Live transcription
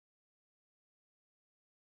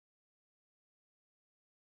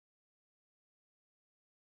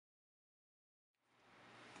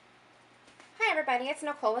everybody, it's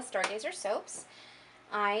Nicole with Stargazer Soaps.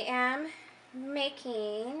 I am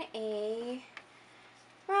making a,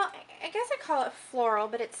 well, I guess I call it floral,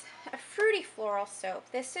 but it's a fruity floral soap.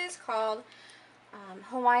 This is called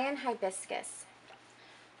Hawaiian hibiscus.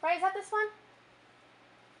 Right, is that this one?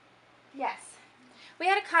 Yes. We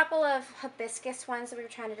had a couple of hibiscus ones that we were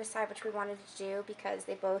trying to decide which we wanted to do because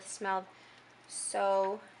they both smelled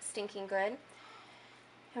so stinking good.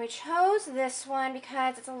 And we chose this one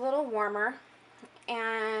because it's a little warmer.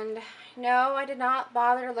 And no, I did not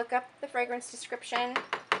bother to look up the fragrance description.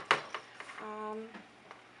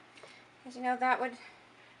 As you know, that would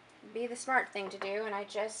be the smart thing to do, and I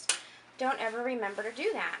just don't ever remember to do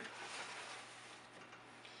that.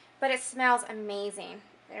 But it smells amazing.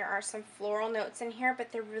 There are some floral notes in here,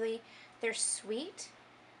 but they're sweet.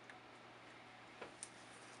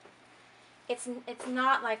 It's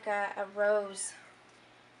not like a rose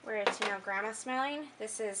where it's, you know, grandma smelling.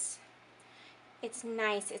 It's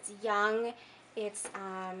nice, it's young, it's,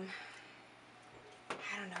 I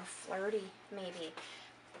don't know, flirty maybe.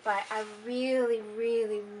 But I really,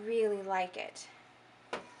 really, really like it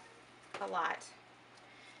a lot.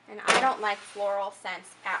 And I don't like floral scents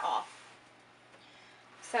at all.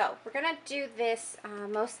 So we're going to do this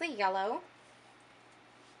mostly yellow.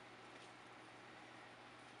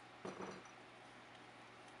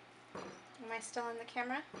 Am I still in the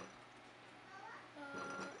camera?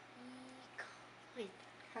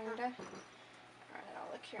 Kinda. Alright, I'll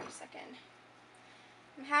look here in a second.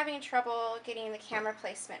 I'm having trouble getting the camera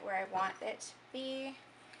placement where I want it to be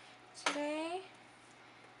today.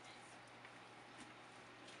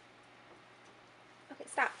 Okay,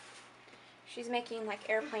 stop. She's making like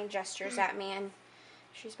airplane gestures at me, and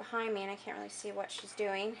she's behind me and I can't really see what she's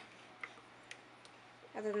doing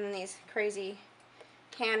other than these crazy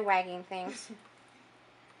hand wagging things.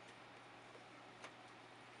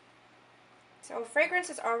 So fragrance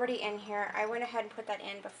is already in here. I went ahead and put that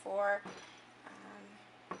in before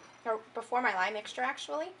my lye mixture,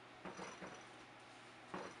 actually,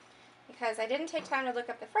 because I didn't take time to look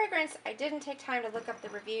up the fragrance. I didn't take time to look up the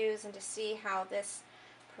reviews and to see how this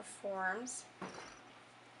performs.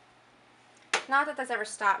 Not that that's ever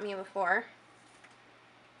stopped me before.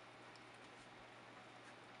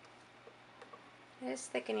 It is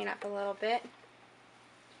thickening up a little bit,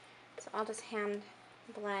 so I'll just hand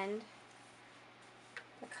blend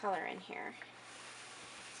the color in here.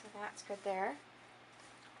 So that's good there.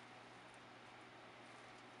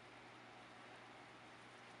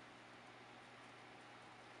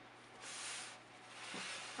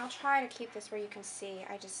 I'll try to keep this where you can see.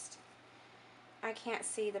 I can't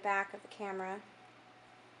see the back of the camera.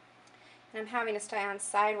 And I'm having to stand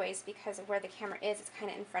sideways because of where the camera is. It's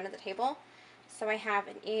kind of in front of the table. So I have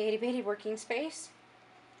an itty bitty working space.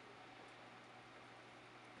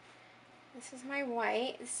 This is my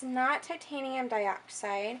white. This is not titanium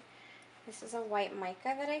dioxide. This is a white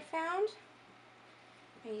mica that I found.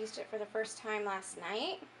 I used it for the first time last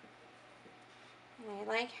night. And I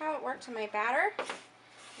like how it worked in my batter.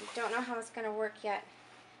 I don't know how it's going to work yet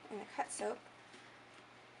in the cut soap.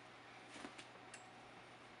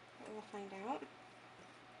 But we'll find out.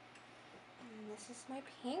 And this is my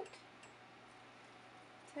pink.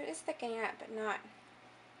 So it is thickening up, but not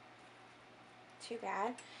too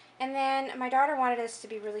bad. And then my daughter wanted this to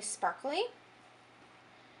be really sparkly,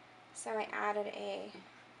 so I added a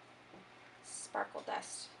sparkle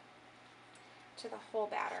dust to the whole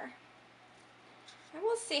batter. And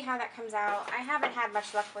we'll see how that comes out. I haven't had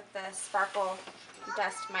much luck with the sparkle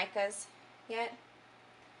dust micas yet.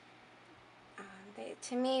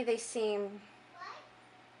 To me, they seem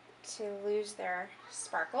to lose their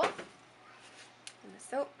sparkle in the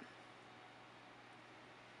soap.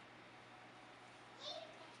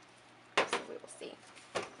 So we will see.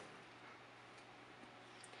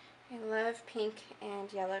 I love pink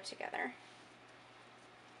and yellow together.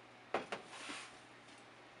 I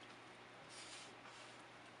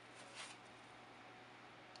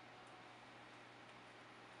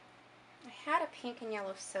had a pink and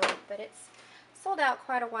yellow soap, but it's sold out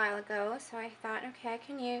quite a while ago, so I thought, okay, I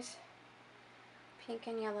can use pink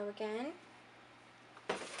and yellow again.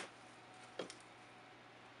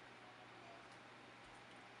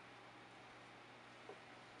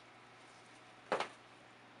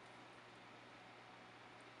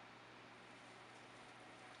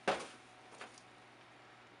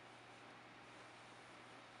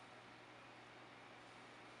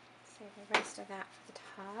 Save the rest of that for the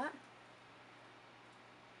top.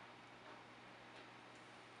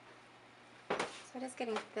 So it is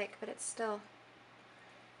getting thick, but it's still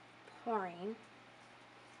pouring.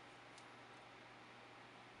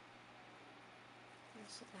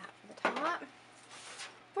 Most of that for the top.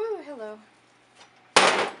 Oh, hello.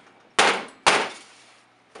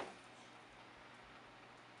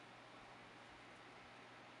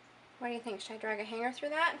 What do you think? Should I drag a hanger through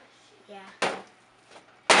that? Yeah.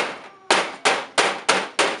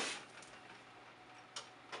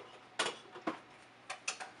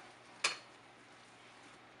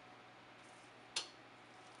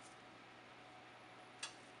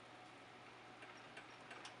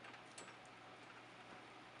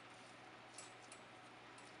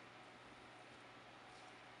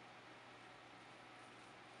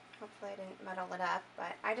 Hopefully I didn't muddle it up,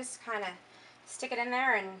 but I just kind of stick it in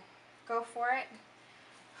there and go for it.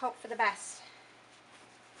 Hope for the best.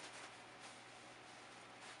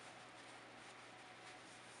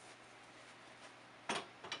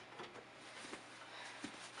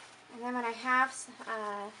 And then when I have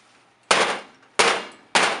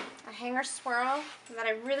a hanger swirl that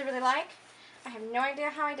I really, really like, I have no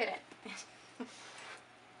idea how I did it.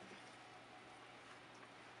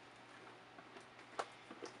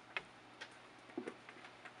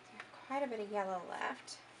 Quite a bit of yellow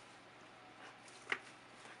left.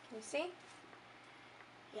 Can you see?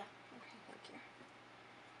 Yeah. Okay, thank you.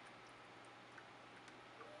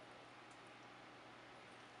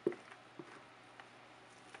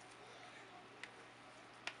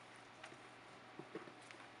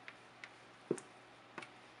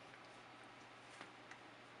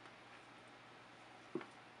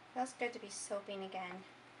 Feels good to be soaping again.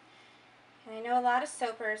 And I know a lot of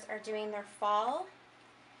soapers are doing their fall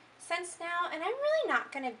scents now, and I'm really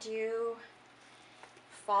not going to do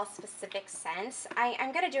fall specific scents.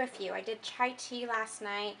 I'm going to do a few. I did chai tea last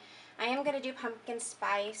night. I am going to do pumpkin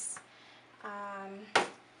spice.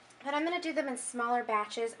 But I'm going to do them in smaller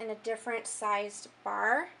batches in a different sized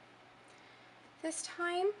bar this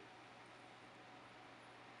time.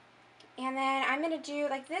 And then I'm going to do,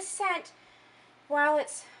 like, this scent, while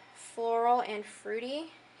it's floral and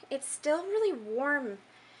fruity, it's still really warm.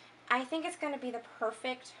 I think it's going to be the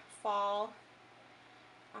perfect fall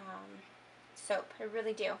soap. I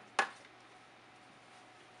really do.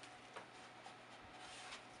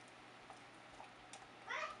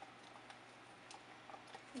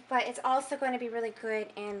 But it's also going to be really good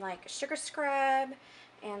in like sugar scrub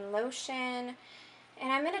and lotion.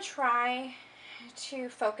 And I'm going to try to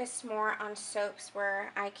focus more on soaps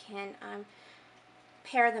where I can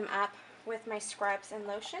pair them up with my scrubs and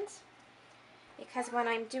lotions. Because when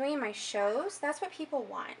I'm doing my shows, that's what people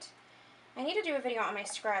want. I need to do a video on my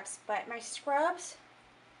scrubs, but my scrubs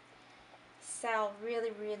sell really,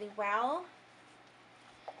 really well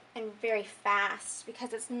and very fast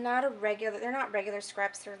because it's not a regular, they're not regular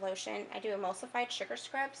scrubs, they're lotion. I do emulsified sugar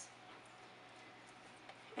scrubs.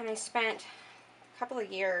 And I spent a couple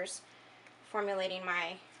of years formulating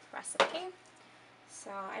my recipe. So,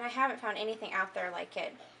 and I haven't found anything out there like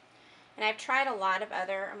it. And I've tried a lot of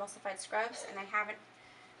other emulsified scrubs and I haven't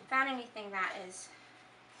found anything that is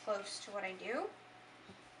close to what I do.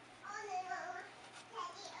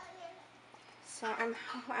 So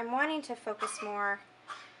I'm wanting to focus more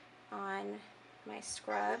on my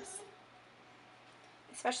scrubs,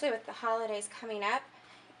 especially with the holidays coming up,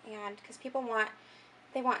 and because people want,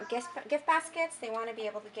 they want gift baskets, they want to be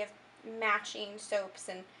able to give matching soaps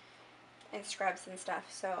and scrubs and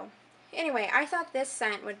stuff. So anyway, I thought this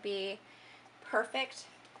scent would be perfect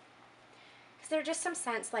because there are just some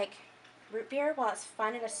scents like root beer, while it's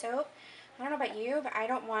fun in a soap, I don't know about you, but I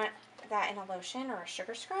don't want that in a lotion or a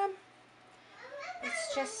sugar scrub.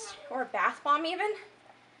 It's just, or a bath bomb even.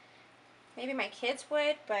 Maybe my kids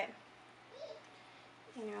would, but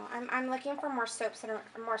you know, I'm looking for more soaps that are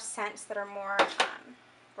more scents that are more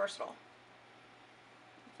versatile,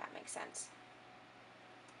 if that makes sense.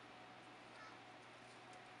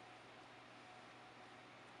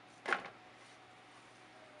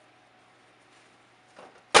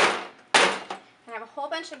 I have a whole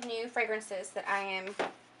bunch of new fragrances that I am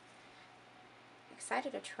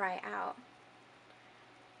excited to try out.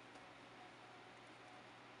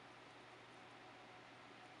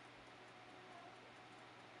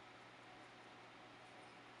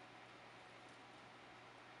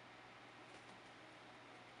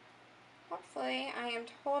 Hopefully I am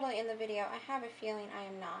totally in the video. I have a feeling I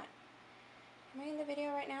am not. Am I in the video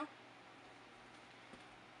right now?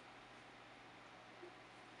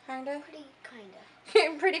 Kinda? Pretty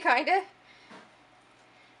kinda. Pretty kinda?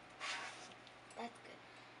 That's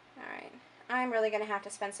good. Alright. I'm really going to have to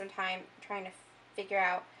spend some time trying to figure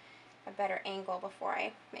out a better angle before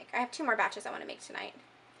I make. I have 2 more batches I want to make tonight.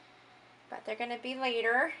 But they're going to be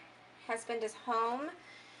later. Husband is home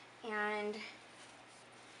and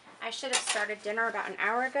I should have started dinner about an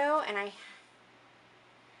hour ago, and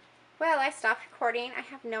Well, I stopped recording. I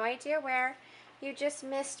have no idea where. You just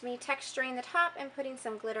missed me texturing the top and putting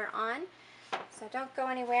some glitter on. So don't go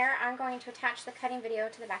anywhere. I'm going to attach the cutting video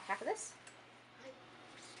to the back half of this.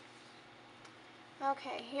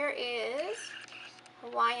 Okay, here is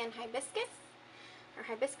Hawaiian hibiscus, or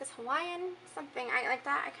hibiscus Hawaiian, something like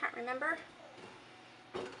that. I can't remember.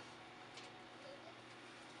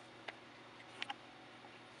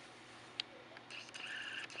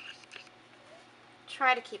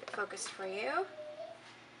 Try to keep it focused for you.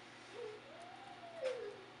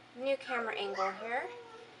 New camera angle here.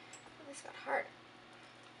 Oh, this got hard.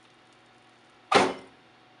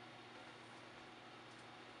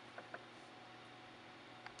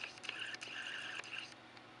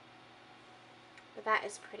 But that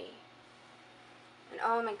is pretty. And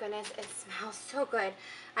oh my goodness, it smells so good.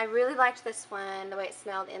 I really liked this one, the way it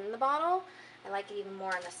smelled in the bottle. I like it even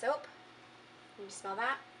more in the soap. Can you smell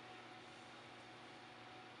that?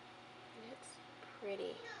 It's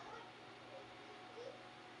pretty.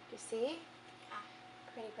 You see?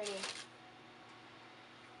 Pretty, pretty.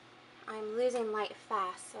 I'm losing light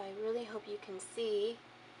fast, so I really hope you can see.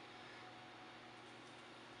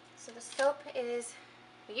 So the soap is,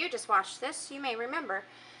 you just watched this, you may remember,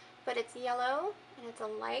 but it's yellow, and it's a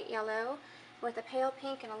light yellow with a pale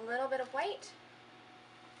pink and a little bit of white.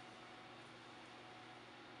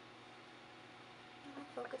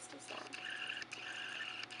 How focused is that?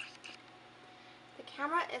 The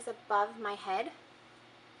camera is above my head,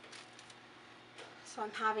 so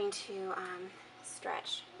I'm having to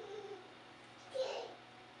stretch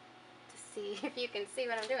to see if you can see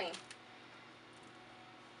what I'm doing.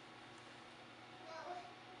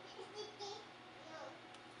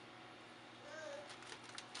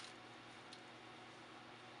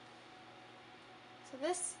 So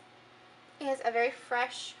this is a very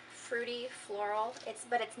fresh, fruity floral.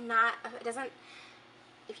 But it's not, it doesn't,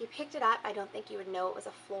 if you picked it up, I don't think you would know it was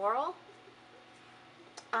a floral.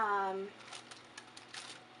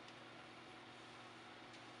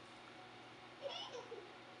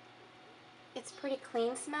 It's pretty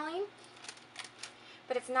clean smelling,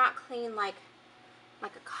 but it's not clean like a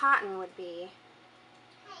cotton would be.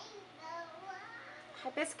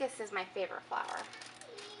 Hibiscus is my favorite flower.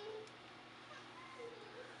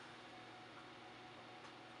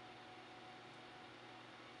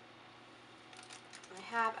 I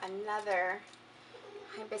have another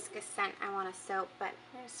hibiscus scent I want to soap, but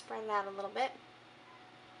I'm going to spread it out a little bit.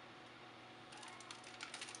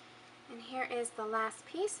 And here is the last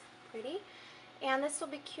piece, pretty. And this will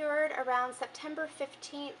be cured around September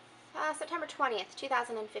 15th, September 20th,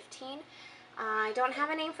 2015. I don't have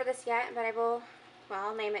a name for this yet, but I will, well,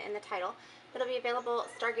 I'll name it in the title. But it'll be available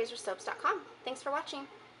at stargazersoaps.com. Thanks for watching.